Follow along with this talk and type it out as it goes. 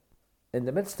in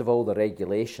the midst of all the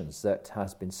regulations that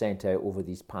has been sent out over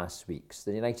these past weeks,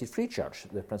 the United Free Church,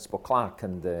 the Principal Clerk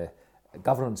and the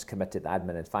Governance Committee, the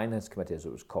Admin and Finance Committee as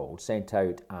it was called, sent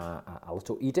out a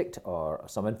little edict or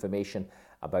some information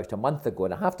about a month ago.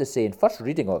 And I have to say, in first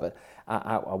reading of it,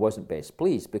 I wasn't best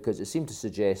pleased, because it seemed to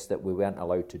suggest that we weren't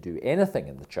allowed to do anything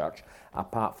in the church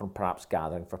apart from perhaps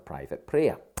gathering for private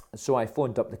prayer. So I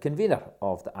phoned up the convener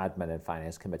of the Admin and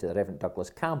Finance Committee, the Reverend Douglas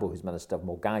Campbell, who's Minister of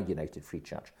Mulgai United Free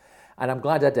Church. And I'm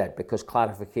glad I did, because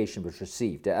clarification was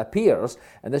received. It appears,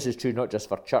 and this is true not just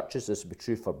for churches, this would be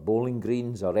true for bowling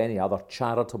greens or any other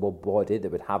charitable body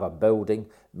that would have a building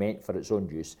meant for its own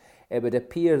use. It would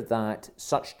appear that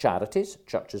such charities,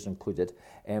 churches included,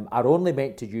 are only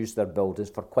meant to use their buildings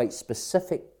for quite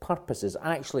specific purposes,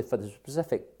 actually for the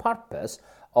specific purpose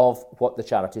of what the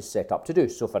charity is set up to do.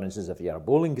 So, for instance, if you're a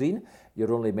bowling green,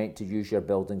 you're only meant to use your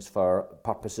buildings for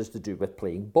purposes to do with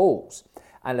playing bowls.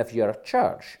 And if you're a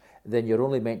church, then you're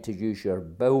only meant to use your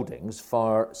buildings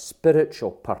for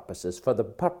spiritual purposes, for the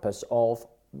purpose of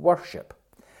worship.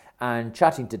 And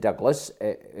chatting to Douglas,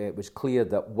 it was clear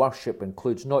that worship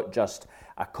includes not just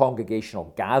a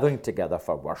congregational gathering together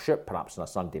for worship, perhaps on a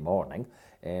Sunday morning,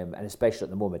 and especially at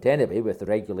the moment anyway, with the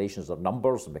regulations of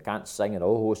numbers and we can't sing and a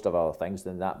whole host of other things,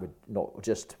 then that would not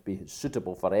just be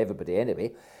suitable for everybody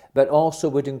anyway, but also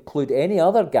would include any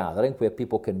other gathering where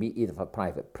people can meet either for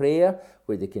private prayer,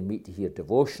 where they can meet to hear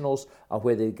devotionals, or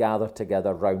where they gather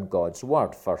together round God's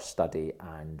Word for study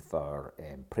and for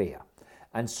prayer.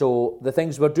 And so the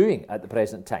things we're doing at the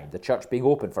present time, the church being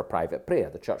open for private prayer,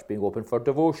 the church being open for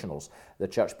devotionals, the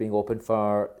church being open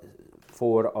for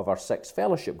 4 of our 6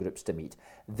 fellowship groups to meet,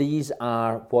 these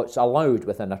are what's allowed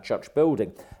within a church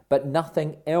building, but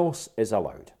nothing else is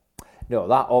allowed. Now,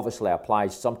 that obviously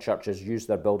applies. Some churches use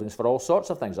their buildings for all sorts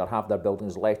of things or have their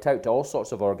buildings let out to all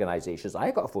sorts of organisations.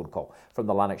 I got a phone call from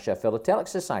the Lanarkshire Philatelic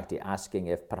Society asking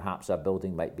if perhaps a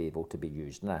building might be able to be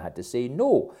used, and I had to say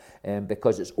no,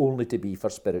 because it's only to be for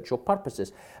spiritual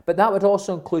purposes. But that would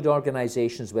also include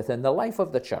organisations within the life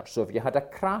of the church. So if you had a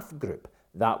craft group,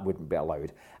 that wouldn't be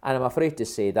allowed. And I'm afraid to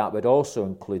say that would also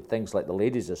include things like the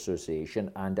Ladies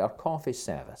Association and our coffee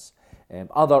service.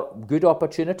 Other good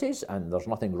opportunities, and there's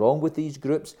nothing wrong with these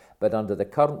groups, but under the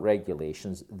current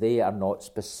regulations, they are not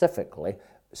specifically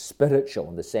spiritual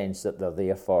in the sense that they're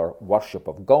there for worship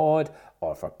of God,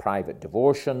 or for private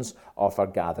devotions, or for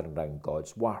gathering around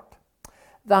God's Word.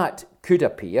 That could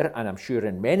appear, and I'm sure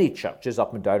in many churches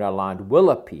up and down our land will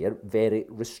appear, very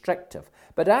restrictive.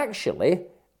 But actually,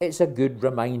 it's a good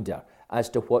reminder as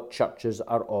to what churches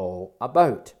are all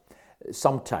about.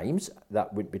 Sometimes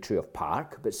that wouldn't be true of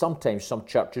Park, but sometimes some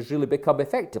churches really become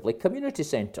effectively community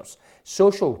centres,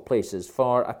 social places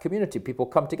for a community. People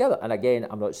come together. And again,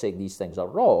 I'm not saying these things are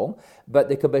wrong, but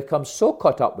they can become so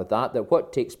caught up with that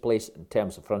what takes place in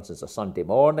terms of, for instance, a Sunday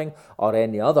morning or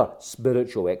any other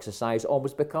spiritual exercise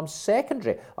almost becomes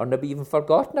secondary or maybe even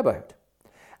forgotten about.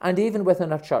 And even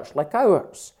within a church like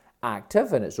ours,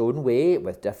 active in its own way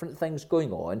with different things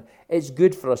going on, it's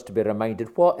good for us to be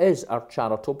reminded what is our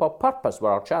charitable purpose.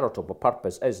 Well, our charitable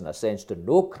purpose is, in a sense, to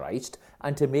know Christ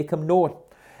and to make him known.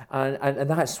 And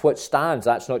that's what stands.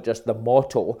 That's not just the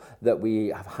motto that we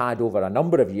have had over a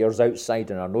number of years outside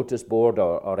on our notice board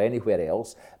or anywhere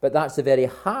else, but that's the very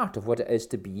heart of what it is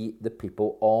to be the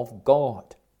people of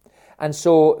God. And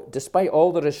so, despite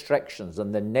all the restrictions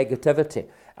and the negativity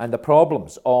and the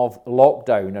problems of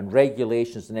lockdown and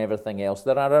regulations and everything else,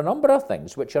 there are a number of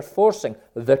things which are forcing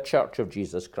the Church of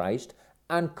Jesus Christ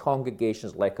and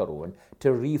congregations like our own to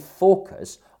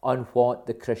refocus on what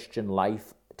the Christian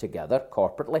life together,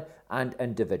 corporately and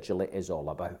individually, is all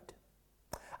about.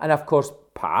 And of course,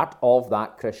 part of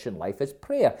that Christian life is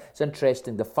prayer. It's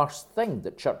interesting, the first thing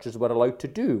that churches were allowed to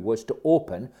do was to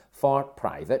open for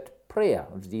private prayer.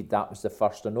 Indeed, that was the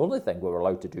first and only thing we were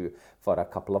allowed to do for a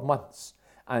couple of months.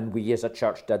 And we as a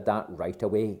church did that right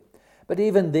away. But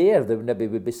even there maybe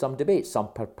would be some debate. Some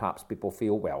perhaps people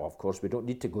feel, well, of course, we don't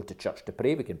need to go to church to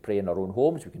pray. We can pray in our own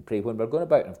homes. We can pray when we're going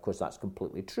about. And of course, that's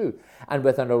completely true. And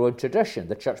within our own tradition,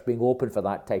 the church being open for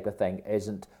that type of thing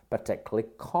isn't particularly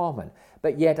common.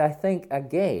 But yet, I think,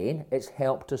 again, it's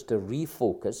helped us to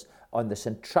refocus on the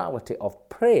centrality of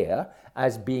prayer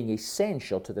as being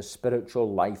essential to the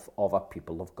spiritual life of a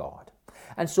people of God.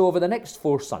 And so over the next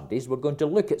 4 Sundays, we're going to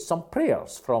look at some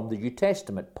prayers from the New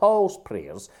Testament, Paul's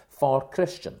prayers for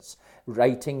Christians. He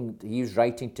was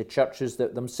writing to churches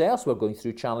that themselves were going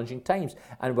through challenging times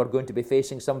and were going to be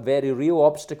facing some very real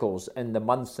obstacles in the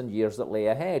months and years that lay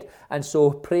ahead. And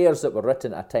so prayers that were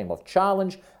written at a time of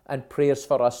challenge and prayers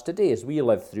for us today as we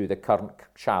live through the current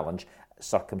challenge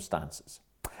circumstances.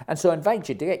 And so I invite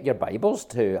you to get your Bibles,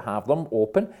 to have them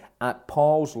open at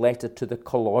Paul's letter to the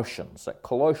Colossians, at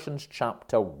Colossians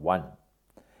chapter 1.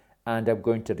 And I'm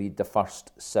going to read the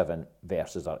first 7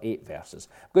 verses, or 8 verses.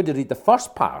 I'm going to read the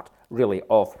first part, really,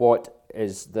 of what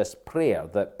is this prayer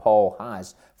that Paul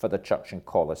has for the church in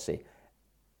Colossae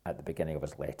at the beginning of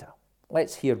his letter.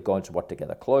 Let's hear God's word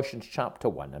together. Colossians chapter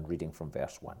 1, and reading from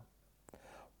verse 1.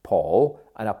 Paul,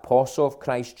 an apostle of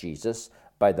Christ Jesus,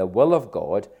 by the will of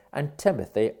God, and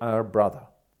Timothy, our brother,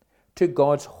 to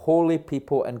God's holy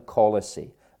people in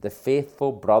Colossae, the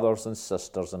faithful brothers and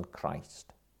sisters in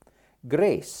Christ.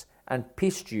 Grace and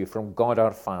peace to you from God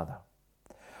our Father.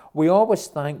 We always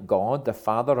thank God, the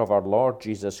Father of our Lord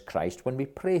Jesus Christ, when we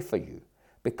pray for you,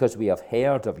 because we have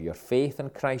heard of your faith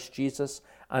in Christ Jesus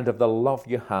and of the love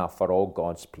you have for all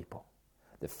God's people.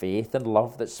 The faith and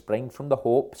love that spring from the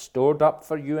hope stored up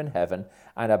for you in heaven,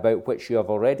 and about which you have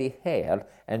already heard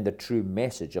in the true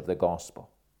message of the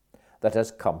gospel that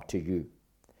has come to you.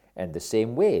 In the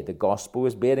same way, the gospel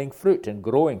is bearing fruit and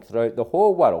growing throughout the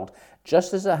whole world,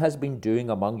 just as it has been doing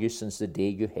among you since the day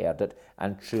you heard it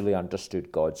and truly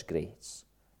understood God's grace.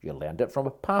 You learned it from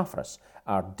Epaphras,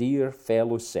 our dear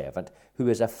fellow servant, who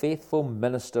is a faithful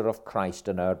minister of Christ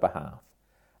on our behalf,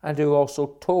 and who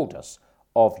also told us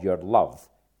of your love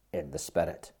in the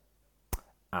Spirit.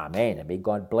 Amen. And may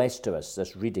God bless to us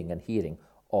this reading and hearing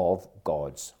of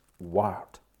God's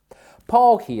word.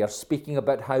 Paul here speaking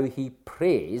about how he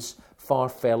prays for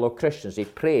fellow Christians. He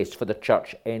prays for the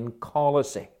church in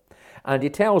Colossae. And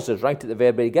he tells us right at the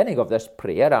very beginning of this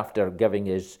prayer, after giving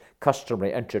his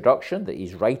customary introduction, that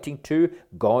he's writing to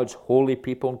God's holy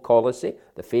people in Colossae,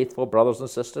 the faithful brothers and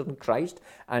sisters in Christ.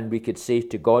 And we could say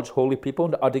to God's holy people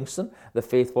in Uddingston, the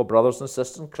faithful brothers and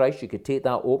sisters in Christ. You could take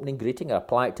that opening greeting and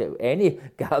apply it to any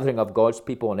gathering of God's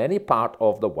people in any part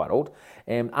of the world.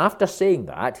 After saying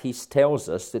that, he tells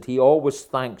us that he always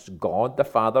thanks God, the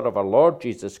Father of our Lord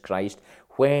Jesus Christ,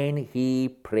 when he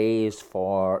prays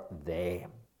for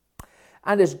them.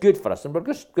 And it's good for us, and we're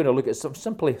just going to look at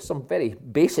some very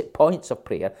basic points of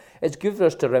prayer. It's good for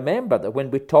us to remember that when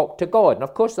we talk to God, and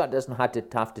of course that doesn't have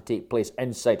to take place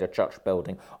inside a church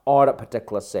building or at a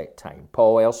particular set time.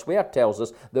 Paul elsewhere tells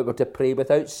us that we're to pray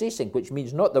without ceasing, which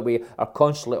means not that we are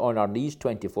constantly on our knees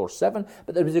 24/7,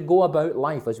 but that as we go about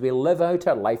life, as we live out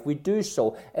our life, we do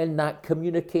so in that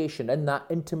communication, in that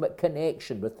intimate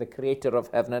connection with the Creator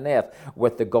of heaven and earth,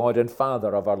 with the God and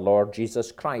Father of our Lord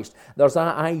Jesus Christ. There's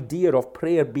that idea of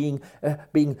prayer being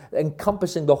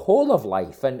encompassing the whole of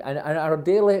life and our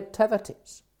daily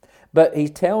activities. But he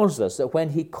tells us that when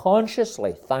he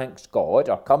consciously thanks God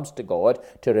or comes to God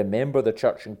to remember the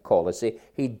church in Colossae,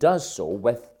 he does so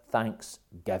with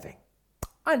thanksgiving.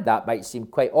 And that might seem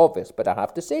quite obvious, but I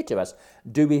have to say to us,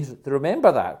 do we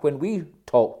remember that when we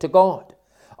talk to God?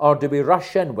 Or do we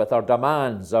rush in with our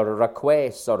demands, our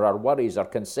requests, or our worries or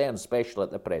concerns, especially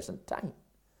at the present time?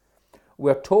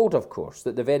 We're told, of course,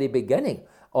 that the very beginning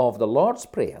of the Lord's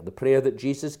Prayer, the prayer that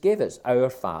Jesus gave us,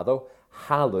 Our Father,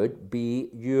 hallowed be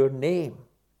your name.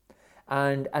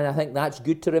 And I think that's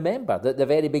good to remember, that the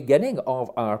very beginning of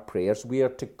our prayers, we are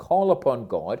to call upon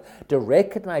God, to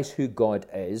recognize who God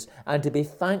is, and to be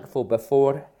thankful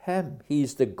before him.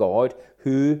 He's the God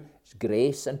whose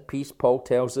grace and peace, Paul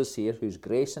tells us here, whose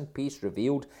grace and peace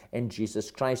revealed in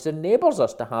Jesus Christ enables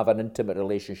us to have an intimate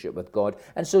relationship with God.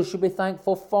 And so should be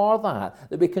thankful for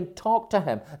that we can talk to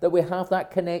him, that we have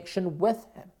that connection with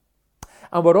him.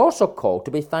 And we're also called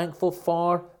to be thankful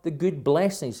for the good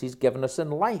blessings he's given us in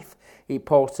life.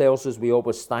 Paul tells us we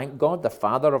always thank God, the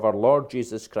Father of our Lord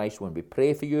Jesus Christ, when we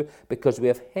pray for you, because we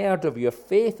have heard of your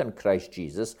faith in Christ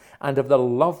Jesus and of the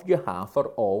love you have for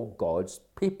all God's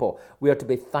people. We are to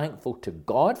be thankful to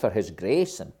God for his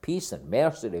grace and peace and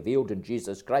mercy revealed in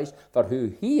Jesus Christ, for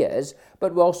who he is,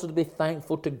 but we're also to be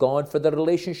thankful to God for the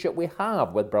relationship we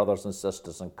have with brothers and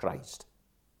sisters in Christ.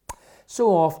 So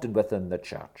often within the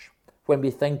church, when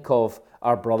we think of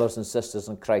our brothers and sisters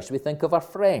in Christ, we think of our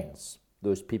friends,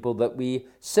 those people that we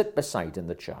sit beside in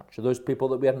the church, those people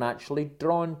that we are naturally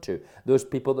drawn to, those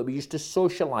people that we used to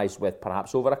socialize with,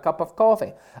 perhaps over a cup of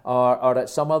coffee or at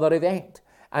some other event,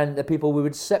 and the people we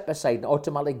would sit beside and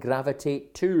automatically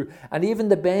gravitate to. And even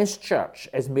the best church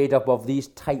is made up of these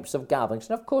types of gatherings,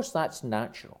 and of course that's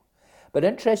natural. But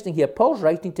interesting here, Paul's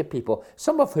writing to people,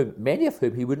 many of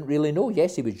whom he wouldn't really know.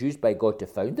 Yes, he was used by God to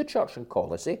found the church in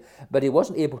Colossae, but he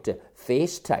wasn't able to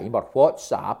FaceTime or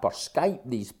WhatsApp or Skype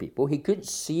these people. He couldn't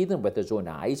see them with his own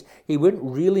eyes. He wouldn't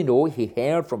really know. He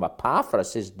heard from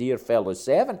Epaphras, his dear fellow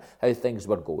servant, how things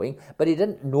were going, but he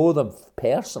didn't know them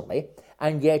personally,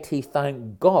 and yet he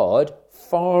thanked God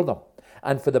for them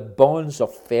and for the bonds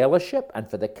of fellowship and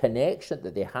for the connection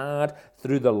that they had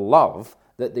through the love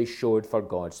that they showed for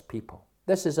God's people.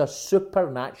 This is a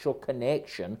supernatural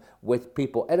connection with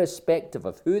people, irrespective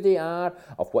of who they are,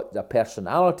 of what their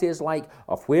personality is like,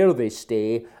 of where they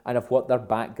stay, and of what their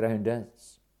background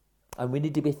is. And we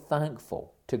need to be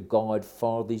thankful to God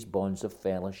for these bonds of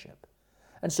fellowship.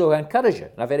 And so I encourage you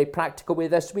in a very practical way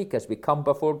this week as we come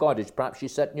before God, as perhaps you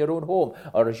sit in your own home,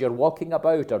 or as you're walking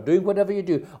about, or doing whatever you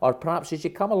do, or perhaps as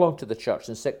you come along to the church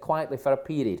and sit quietly for a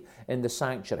period in the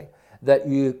sanctuary, that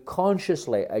you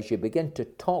consciously, as you begin to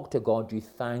talk to God, you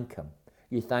thank Him.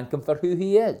 You thank Him for who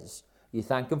He is. You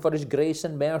thank Him for His grace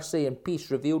and mercy and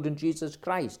peace revealed in Jesus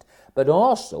Christ. But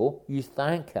also, you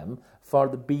thank Him for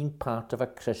being part of a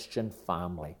Christian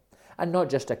family. And not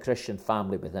just a Christian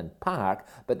family within Park,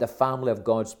 but the family of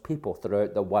God's people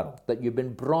throughout the world. That you've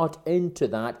been brought into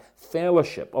that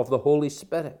fellowship of the Holy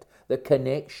Spirit that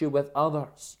connects you with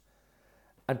others.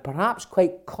 And perhaps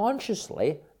quite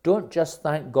consciously, don't just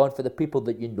thank God for the people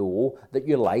that you know, that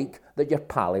you like, that you're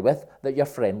pally with, that you're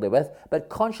friendly with, but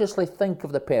consciously think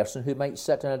of the person who might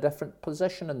sit in a different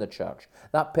position in the church,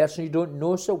 that person you don't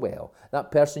know so well,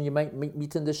 that person you might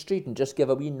meet in the street and just give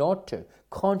a wee nod to.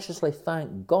 Consciously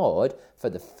thank God for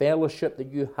the fellowship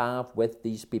that you have with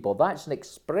these people. That's an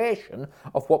expression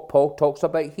of what Paul talks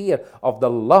about here, of the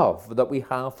love that we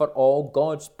have for all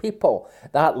God's people.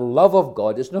 That love of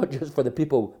God is not just for the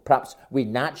people perhaps we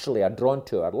naturally are drawn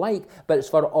to or like, but it's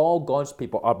for all God's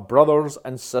people, our brothers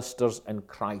and sisters in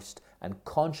Christ. And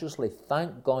consciously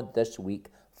thank God this week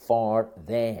for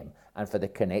them and for the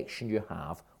connection you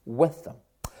have with them.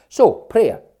 So,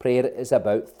 prayer. Prayer is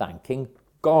about thanking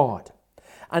God.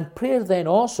 And prayer then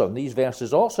also, and these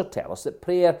verses also tell us that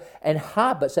prayer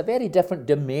inhabits a very different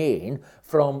domain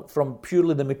from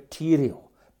purely the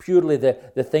material, purely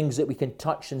the things that we can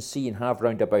touch and see and have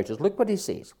round about us. Look what he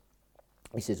says.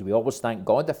 He says, we always thank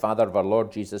God, the Father of our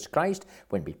Lord Jesus Christ,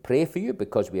 when we pray for you,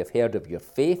 because we have heard of your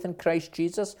faith in Christ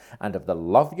Jesus and of the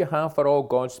love you have for all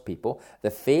God's people, the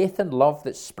faith and love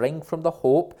that spring from the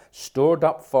hope stored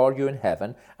up for you in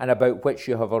heaven, and about which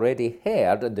you have already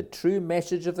heard in the true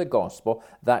message of the gospel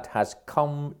that has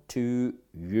come to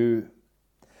you.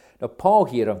 Now, Paul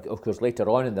here, of course, later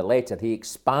on in the letter, he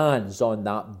expands on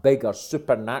that bigger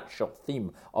supernatural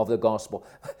theme of the gospel.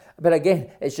 But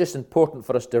again, it's just important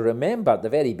for us to remember at the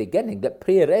very beginning that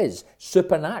prayer is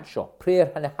supernatural.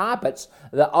 Prayer inhabits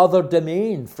the other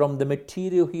domain from the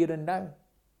material here and now.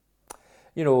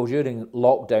 You know, during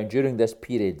lockdown, during this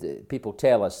period, people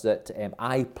tell us that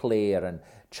iPlayer and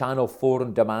Channel 4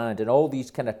 on Demand and all these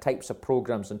kind of types of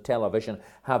programs on television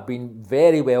have been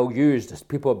very well used as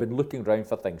people have been looking around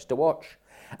for things to watch.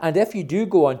 And if you do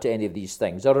go onto any of these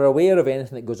things or are aware of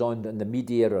anything that goes on in the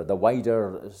media or the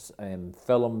wider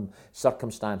film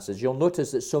circumstances, you'll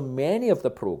notice that so many of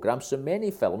the programs, so many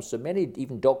films, so many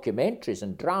even documentaries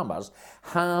and dramas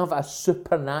have a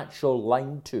supernatural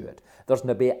line to it. There's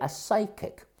maybe a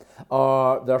psychic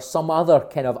or there's some other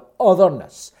kind of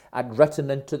otherness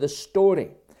written into the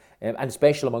story. And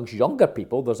especially amongst younger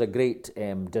people, there's a great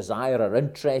desire or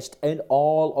interest in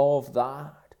all of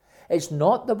that. It's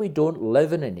not that we don't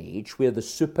live in an age where the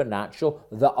supernatural,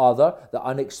 the other, the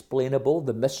unexplainable,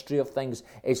 the mystery of things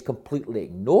is completely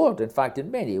ignored. In fact, in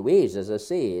many ways, as I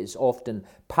say, it's often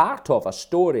part of a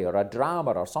story or a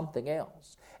drama or something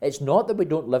else. It's not that we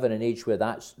don't live in an age where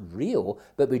that's real,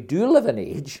 but we do live in an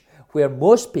age where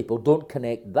most people don't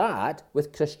connect that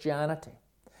with Christianity.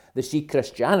 They see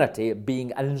Christianity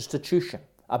being an institution,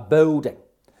 a building,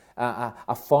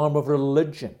 a form of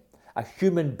religion, a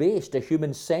human-based, a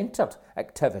human-centred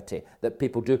activity that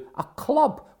people do, a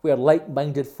club where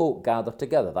like-minded folk gather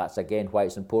together. That's again why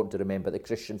it's important to remember that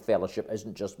Christian fellowship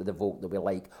isn't just with the folk that we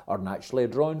like or naturally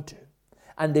drawn to.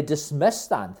 And they dismiss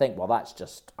that and think, well, that's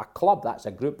just a club, that's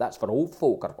a group, that's for old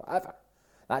folk or whatever.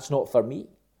 That's not for me.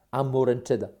 I'm more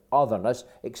into the otherness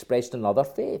expressed in other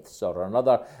faiths or in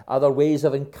other ways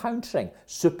of encountering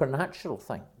supernatural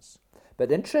things.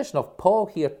 But interesting enough, Paul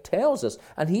here tells us,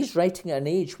 and he's writing at an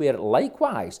age where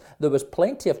likewise there was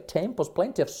plenty of temples,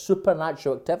 plenty of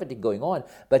supernatural activity going on,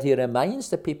 but he reminds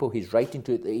the people he's writing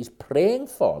to that he's praying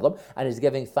for them and he's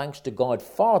giving thanks to God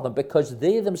for them because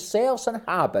they themselves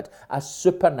inhabit a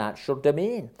supernatural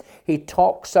domain. He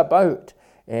talks about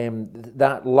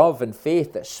that love and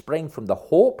faith that spring from the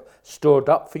hope stored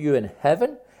up for you in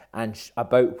heaven and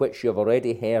about which you have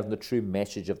already heard the true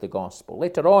message of the gospel.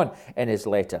 Later on in his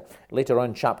letter, later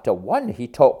on chapter 1, he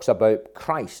talks about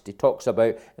Christ. He talks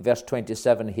about, in verse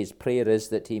 27, his prayer is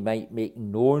that he might make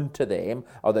known to them,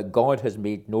 or that God has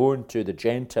made known to the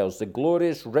Gentiles, the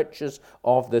glorious riches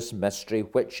of this mystery,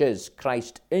 which is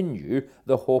Christ in you,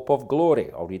 the hope of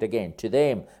glory. I'll read again. To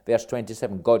them, verse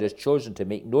 27, God has chosen to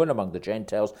make known among the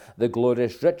Gentiles the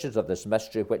glorious riches of this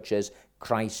mystery, which is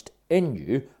Christ in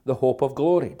you, the hope of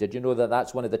glory. Did you know that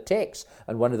that's one of the texts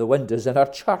and one of the windows in our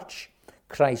church?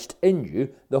 Christ in you,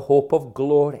 the hope of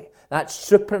glory. That's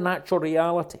supernatural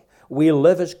reality. We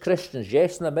live as Christians,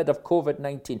 yes, in the midst of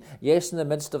COVID-19, yes, in the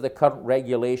midst of the current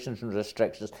regulations and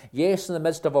restrictions, yes, in the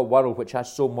midst of a world which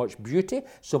has so much beauty,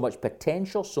 so much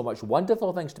potential, so much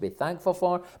wonderful things to be thankful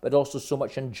for, but also so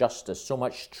much injustice, so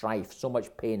much strife, so much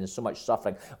pain, and so much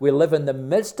suffering. We live in the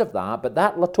midst of that, but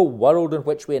that little world in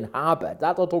which we inhabit,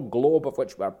 that little globe of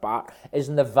which we're part, is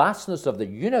in the vastness of the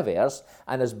universe,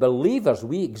 and as believers,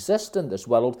 we exist in this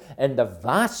world in the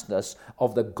vastness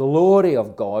of the glory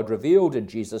of God revealed in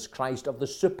Jesus Christ, of the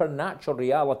supernatural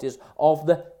realities of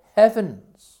the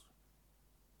heavens.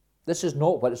 This is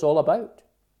not what it's all about.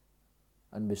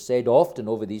 And we've said often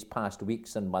over these past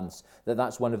weeks and months that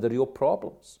that's one of the real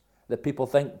problems. That people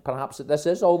think perhaps that this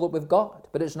is all that we've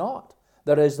got, but it's not.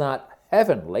 There is that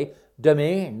heavenly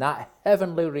domain, that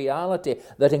heavenly reality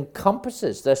that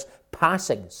encompasses this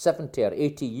passing 70 or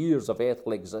 80 years of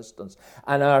earthly existence.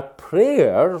 And our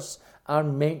prayers are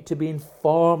meant to be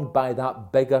informed by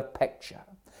that bigger picture.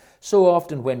 So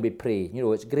often when we pray,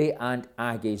 it's great Aunt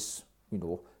Aggie's,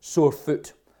 sore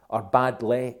foot or bad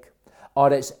leg,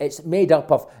 or it's made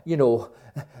up of,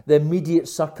 the immediate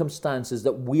circumstances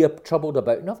that we are troubled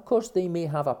about. And of course they may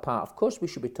have a part. Of course we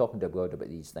should be talking to God about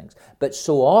these things. But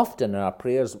so often in our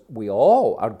prayers, we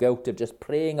all are guilty of just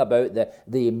praying about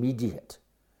the immediate.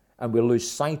 And we lose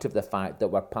sight of the fact that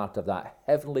we're part of that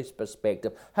heavenly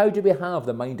perspective. How do we have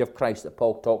the mind of Christ that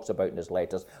Paul talks about in his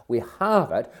letters? We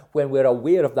have it when we're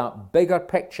aware of that bigger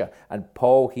picture. And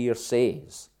Paul here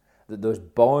says that those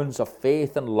bonds of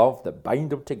faith and love that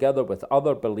bind him together with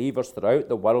other believers throughout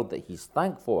the world that he's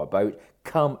thankful about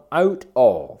come out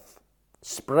of,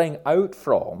 spring out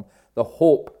from, the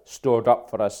hope stored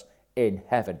up for us in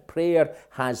heaven. Prayer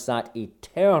has that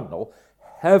eternal,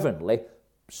 heavenly,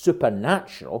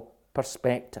 supernatural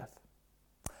perspective.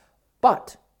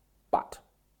 But,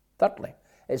 thirdly,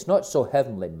 it's not so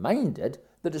heavenly minded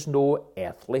that it's no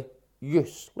earthly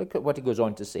use. Look at what he goes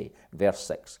on to say, verse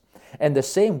 6. In the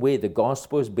same way, the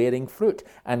gospel is bearing fruit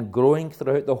and growing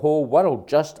throughout the whole world,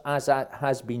 just as it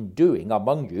has been doing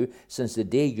among you since the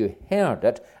day you heard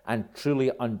it and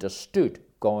truly understood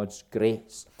God's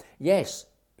grace. Yes,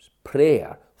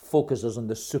 prayer focuses on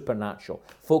the supernatural,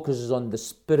 focuses on the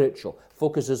spiritual,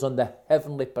 focuses on the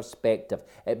heavenly perspective.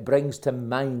 It brings to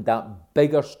mind that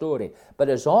bigger story, but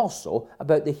it's also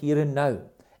about the here and now.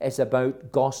 It's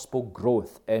about gospel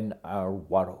growth in our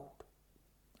world.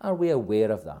 Are we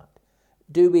aware of that?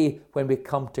 Do we, when we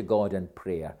come to God in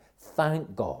prayer,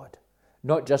 thank God,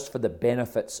 not just for the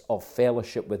benefits of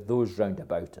fellowship with those round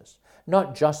about us,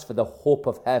 not just for the hope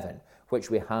of heaven, which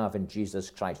we have in Jesus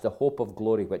Christ, the hope of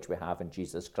glory which we have in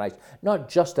Jesus Christ, not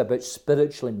just about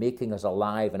spiritually making us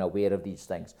alive and aware of these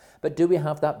things, but do we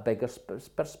have that bigger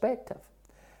perspective?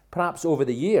 Perhaps over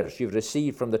the years you've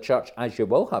received from the church, as you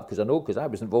will have, because I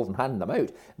was involved in handing them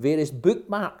out, various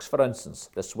bookmarks, for instance.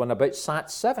 This one about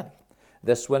SAT7.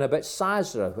 This one about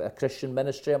SAZRA, a Christian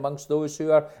ministry amongst those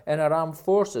who are in our armed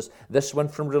forces. This one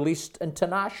from Released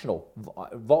International,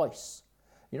 Voice.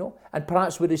 And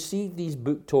perhaps we received these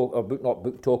book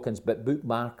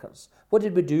markers. What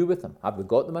did we do with them? Have we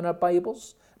got them in our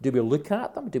Bibles? Do we look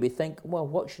at them? Do we think, well,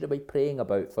 what should I be praying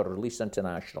about for Release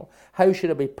International? How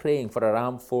should I be praying for our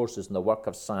armed forces and the work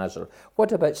of SAZR?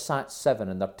 What about SAT7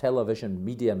 and their television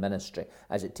media ministry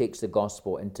as it takes the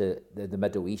gospel into the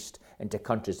Middle East, into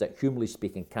countries that, humanly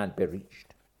speaking, can't be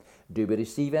reached? Do we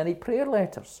receive any prayer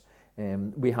letters?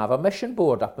 We have a mission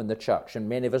board up in the church, and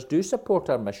many of us do support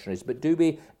our missionaries, but do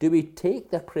we take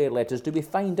their prayer letters? Do we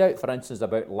find out, for instance,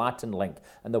 about Latin Link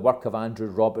and the work of Andrew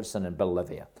Robertson in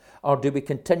Bolivia? Or do we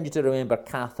continue to remember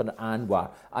Catherine Anwar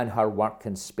and her work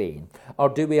in Spain? Or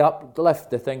do we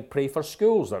uplift the thing, Pray for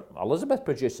Schools, that Elizabeth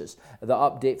produces, the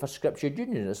update for Scripture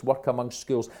Union, its work among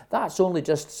schools? That's only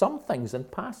just some things in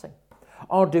passing.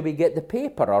 Or do we get the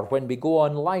paper, or when we go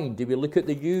online, do we look at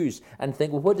the news and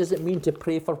think, well, what does it mean to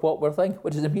pray for what we're thinking?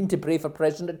 What does it mean to pray for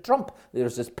President Trump?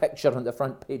 There's this picture on the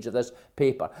front page of this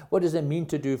paper. What does it mean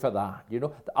to do for that?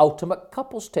 The ultimate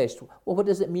couples test. Well, what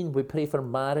does it mean we pray for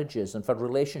marriages and for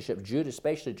relationships,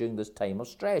 especially during this time of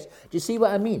stress? Do you see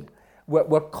what I mean?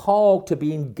 We're called to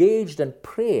be engaged in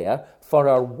prayer for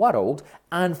our world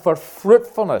and for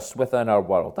fruitfulness within our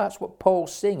world. That's what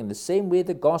Paul's saying. In the same way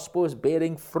the gospel is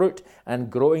bearing fruit and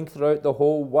growing throughout the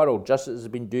whole world, just as it has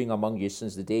been doing among you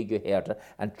since the day you heard it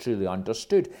and truly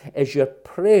understood. Is your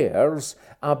prayers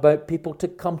about people to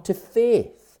come to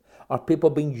faith? Are people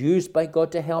being used by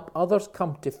God to help others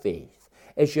come to faith?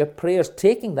 Is your prayers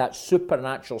taking that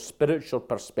supernatural, spiritual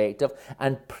perspective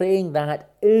and praying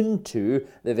that into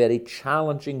the very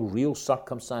challenging, real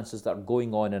circumstances that are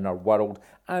going on in our world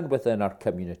and within our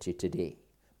community today?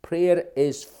 Prayer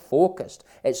is focused.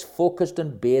 It's focused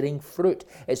on bearing fruit.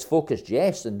 It's focused,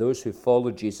 yes, on those who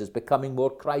follow Jesus becoming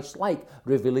more Christ-like,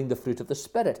 revealing the fruit of the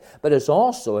Spirit. But it's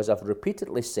also, as I've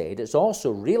repeatedly said, it's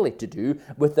also really to do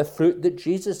with the fruit that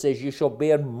Jesus says, you shall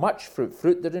bear much fruit,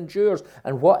 fruit that endures.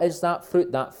 And what is that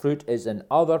fruit? That fruit is in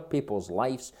other people's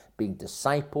lives being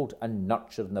discipled and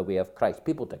nurtured in the way of Christ.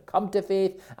 People to come to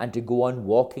faith and to go on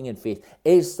walking in faith.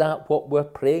 Is that what we're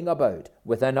praying about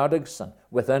within Ericsson,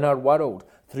 within our world,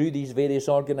 through these various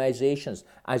organizations,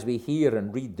 as we hear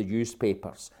and read the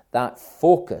newspapers? That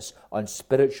focus on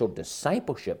spiritual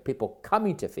discipleship, people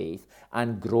coming to faith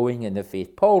and growing in the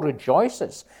faith. Paul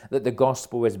rejoices that the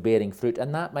gospel is bearing fruit,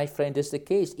 and that, my friend, is the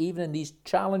case. Even in these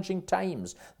challenging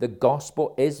times, the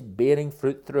gospel is bearing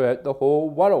fruit throughout the whole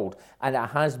world, and it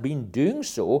has been doing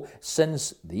so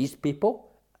since these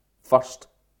people first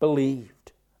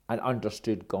believed and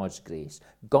understood God's grace.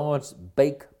 God's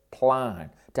big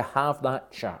plan to have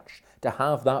that church, to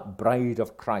have that bride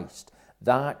of Christ,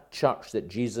 that church that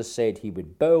Jesus said he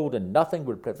would build and nothing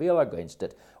would prevail against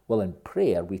it. Well, in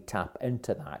prayer, we tap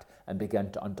into that and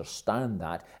begin to understand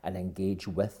that and engage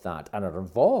with that and are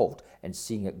involved in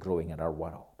seeing it growing in our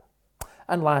world.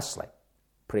 And lastly,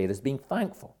 prayer is being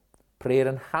thankful. Prayer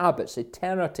inhabits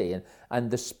eternity and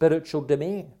the spiritual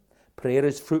domain. Prayer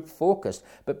is fruit-focused,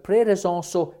 but prayer is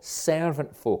also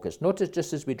servant-focused. Notice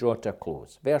just as we draw to a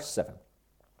close, verse 7.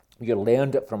 You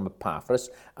learned it from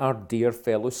Epaphras, our dear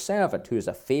fellow servant, who is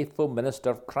a faithful minister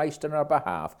of Christ on our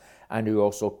behalf, and who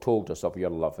also told us of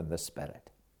your love in the Spirit.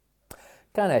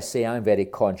 Can I say I'm very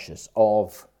conscious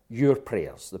of your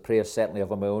prayers, the prayers certainly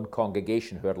of my own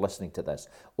congregation who are listening to this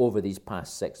over these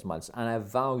past 6 months, and I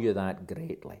value that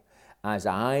greatly. As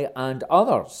I and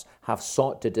others have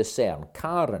sought to discern,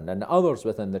 Karen and others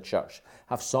within the church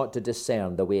have sought to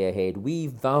discern the way ahead, we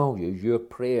value your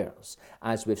prayers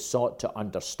as we've sought to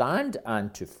understand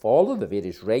and to follow the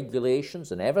various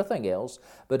regulations and everything else,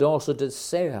 but also to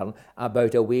discern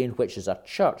about a way in which as a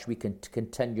church we can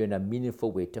continue in a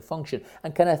meaningful way to function.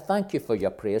 And can I thank you for your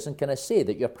prayers, and can I say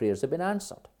that your prayers have been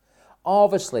answered?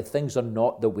 Obviously, things are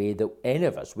not the way that any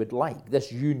of us would like.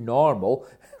 This new normal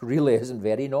really isn't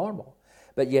very normal.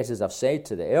 But yet, as I've said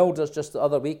to the elders just the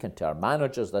other week and to our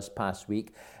managers this past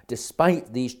week,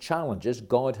 despite these challenges,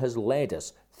 God has led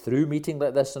us through meeting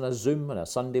like this on a Zoom on a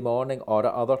Sunday morning or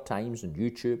at other times on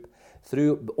YouTube,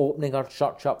 through opening our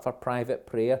church up for private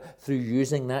prayer, through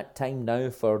using that time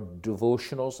now for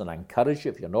devotionals, and I encourage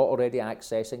you, if you're not already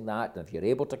accessing that, and if you're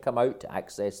able to come out to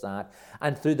access that,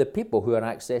 and through the people who are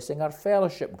accessing our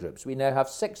fellowship groups. We now have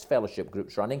 6 fellowship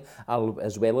groups running,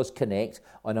 as well as Connect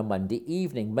on a Monday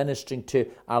evening, ministering to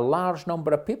a large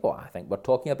number of people. I think we're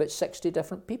talking about 60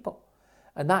 different people.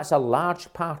 And that's a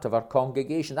large part of our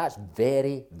congregation. That's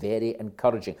very, very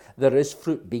encouraging. There is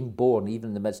fruit being born even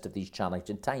in the midst of these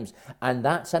challenging times. And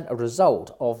that's a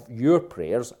result of your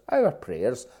prayers, our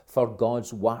prayers, for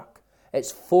God's work. It's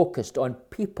focused on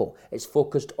people. It's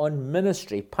focused on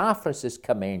ministry. Epaphras is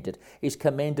commended. He's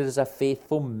commended as a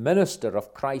faithful minister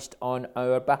of Christ on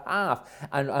our behalf.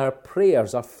 And our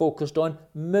prayers are focused on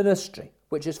ministry,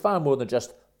 which is far more than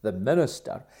just the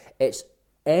minister. It's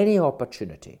any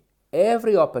opportunity,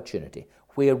 every opportunity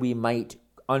where we might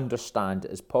understand,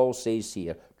 as Paul says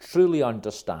here, truly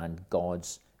understand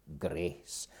God's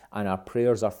grace. And our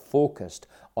prayers are focused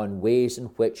on ways in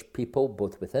which people,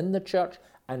 both within the church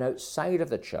and outside of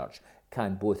the church,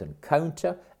 can both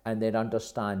encounter and then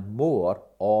understand more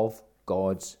of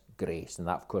God's grace. And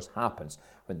that, of course, happens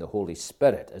when the Holy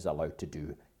Spirit is allowed to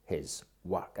do his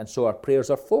work. And so our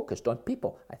prayers are focused on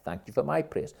people. I thank you for my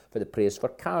prayers, for the prayers for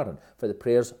Karen, for the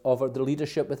prayers of the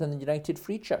leadership within the United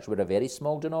Free Church. We're a very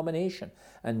small denomination,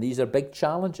 and these are big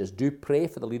challenges. Do pray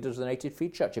for the leaders of the United Free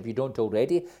Church. If you don't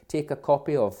already, take a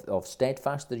copy of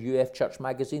Steadfast, the UF Church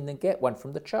magazine, then get one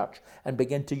from the church and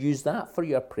begin to use that for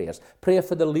your prayers. Pray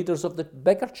for the leaders of the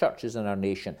bigger churches in our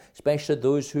nation, especially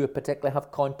those who particularly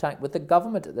have contact with the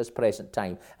government at this present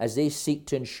time, as they seek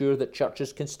to ensure that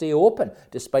churches can stay open,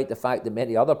 despite the fact that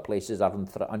many other places are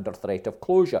under threat of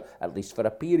closure, at least for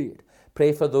a period.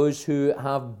 Pray for those who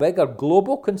have bigger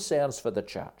global concerns for the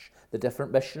church, the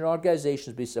different mission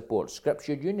organisations we support,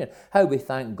 Scripture Union, how we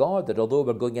thank God that although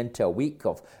we're going into a week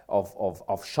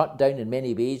of shutdown in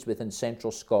many ways within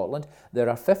central Scotland, there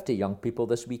are 50 young people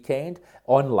this weekend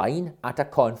online at a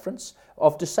conference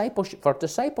of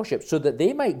discipleship so that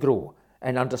they might grow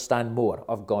and understand more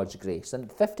of God's grace.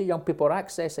 And 50 young people are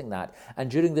accessing that. And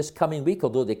during this coming week,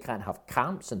 although they can't have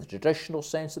camps in the traditional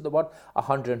sense of the word,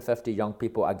 150 young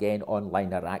people, again,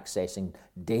 online are accessing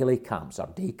daily camps or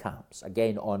day camps,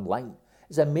 again, online.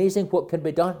 It's amazing what can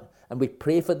be done. And we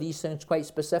pray for these things quite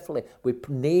specifically. We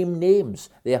name names,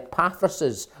 the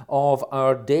Epaphrases of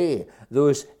our day,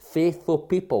 those faithful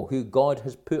people who God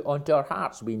has put onto our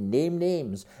hearts. We name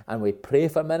names and we pray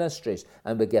for ministries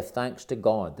and we give thanks to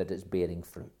God that it's bearing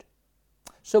fruit.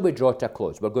 So we draw to a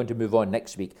close. We're going to move on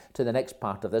next week to the next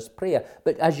part of this prayer.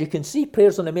 But as you can see,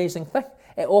 prayer's an amazing thing.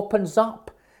 It opens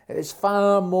up. It's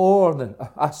far more than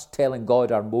us telling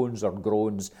God our moans, our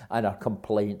groans and our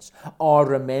complaints, or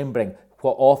remembering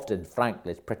what often,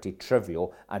 frankly, is pretty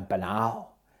trivial and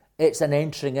banal. It's an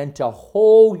entering into a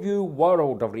whole new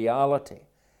world of reality.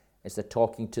 It's the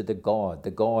talking to the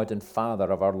God and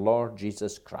Father of our Lord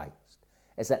Jesus Christ.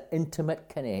 It's an intimate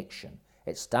connection.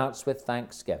 It starts with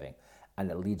thanksgiving and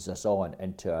it leads us on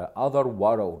into an other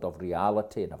world of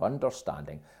reality and of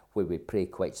understanding where we pray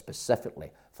quite specifically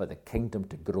for the kingdom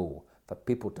to grow, for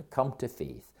people to come to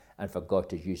faith, and for God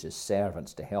to use his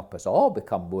servants to help us all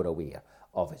become more aware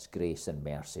of his grace and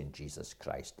mercy in Jesus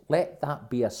Christ. Let that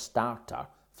be a starter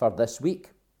for this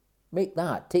week. Make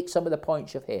that. Take some of the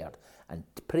points you've heard and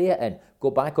pray it in. Go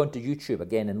back onto YouTube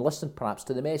again and listen perhaps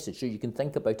to the message so you can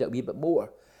think about it a wee bit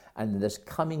more. And this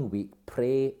coming week,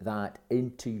 pray that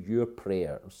into your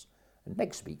prayers. And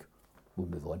next week, we'll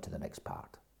move on to the next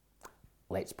part.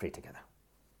 Let's pray together.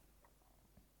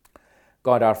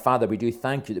 God our Father, we do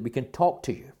thank you that we can talk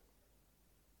to you,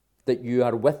 that you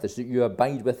are with us, that you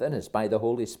abide within us by the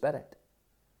Holy Spirit.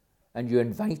 And you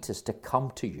invite us to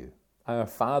come to you. Our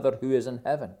Father who is in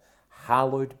heaven,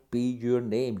 hallowed be your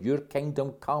name. Your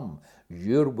kingdom come.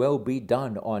 Your will be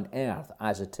done on earth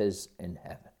as it is in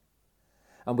heaven.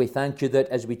 And we thank you that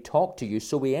as we talk to you,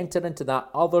 so we enter into that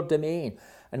other domain.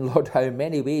 And Lord, how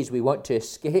many ways we want to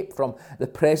escape from the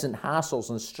present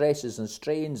hassles and stresses and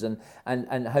strains and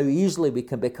how easily we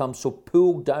can become so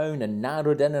pulled down and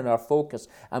narrowed in our focus.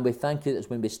 And we thank you that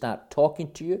when we start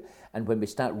talking to you and when we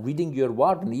start reading your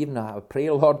word, and even I pray,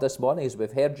 Lord, this morning as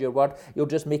we've heard your word, you'll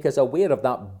just make us aware of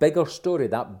that bigger story,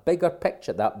 that bigger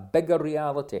picture, that bigger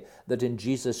reality that in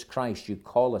Jesus Christ you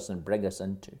call us and bring us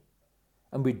into.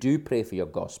 And we do pray for your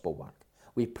gospel work.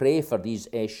 We pray for these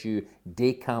SU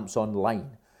day camps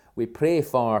online. We pray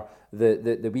for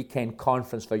the weekend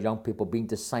conference for young people being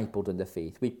discipled in the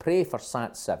faith. We pray for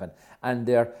Sat7 and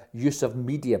their use of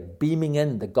media, beaming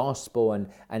in the gospel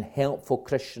and helpful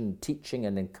Christian teaching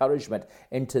and encouragement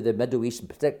into the Middle East, and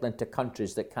particularly into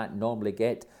countries that can't normally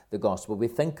get the gospel. We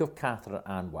think of Catherine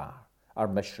Anwar, our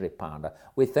missionary partner.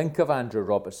 We think of Andrew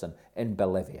Robertson in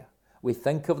Bolivia. We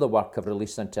think of the work of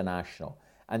Release International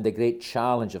and the great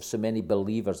challenge of so many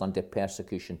believers under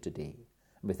persecution today.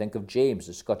 And we think of James,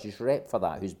 the Scottish rep for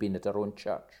that, who's been at our own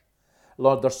church.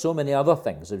 Lord, there's so many other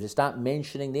things. As we start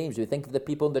mentioning names, we think of the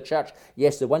people in the church.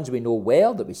 Yes, the ones we know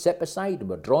well, that we sit beside and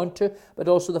we're drawn to, but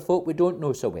also the folk we don't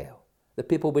know so well. The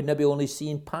people we maybe only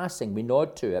see in passing, we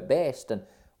nod to at best, and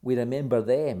we remember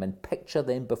them and picture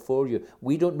them before you.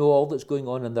 We don't know all that's going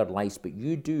on in their lives, but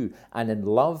you do. And in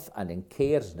love and in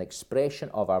care, as an expression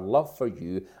of our love for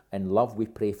you, in love we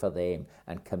pray for them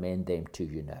and commend them to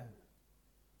you now.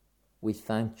 We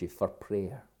thank you for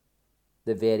prayer,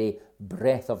 the very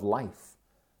breath of life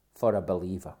for a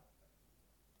believer.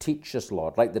 Teach us,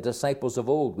 Lord, like the disciples of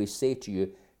old, we say to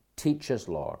you, teach us,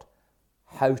 Lord,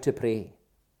 how to pray.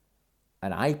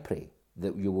 And I pray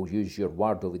that you will use your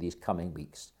word over these coming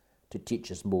weeks to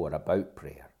teach us more about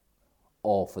prayer,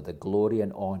 all for the glory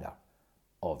and honour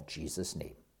of Jesus'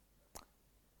 name.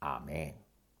 Amen.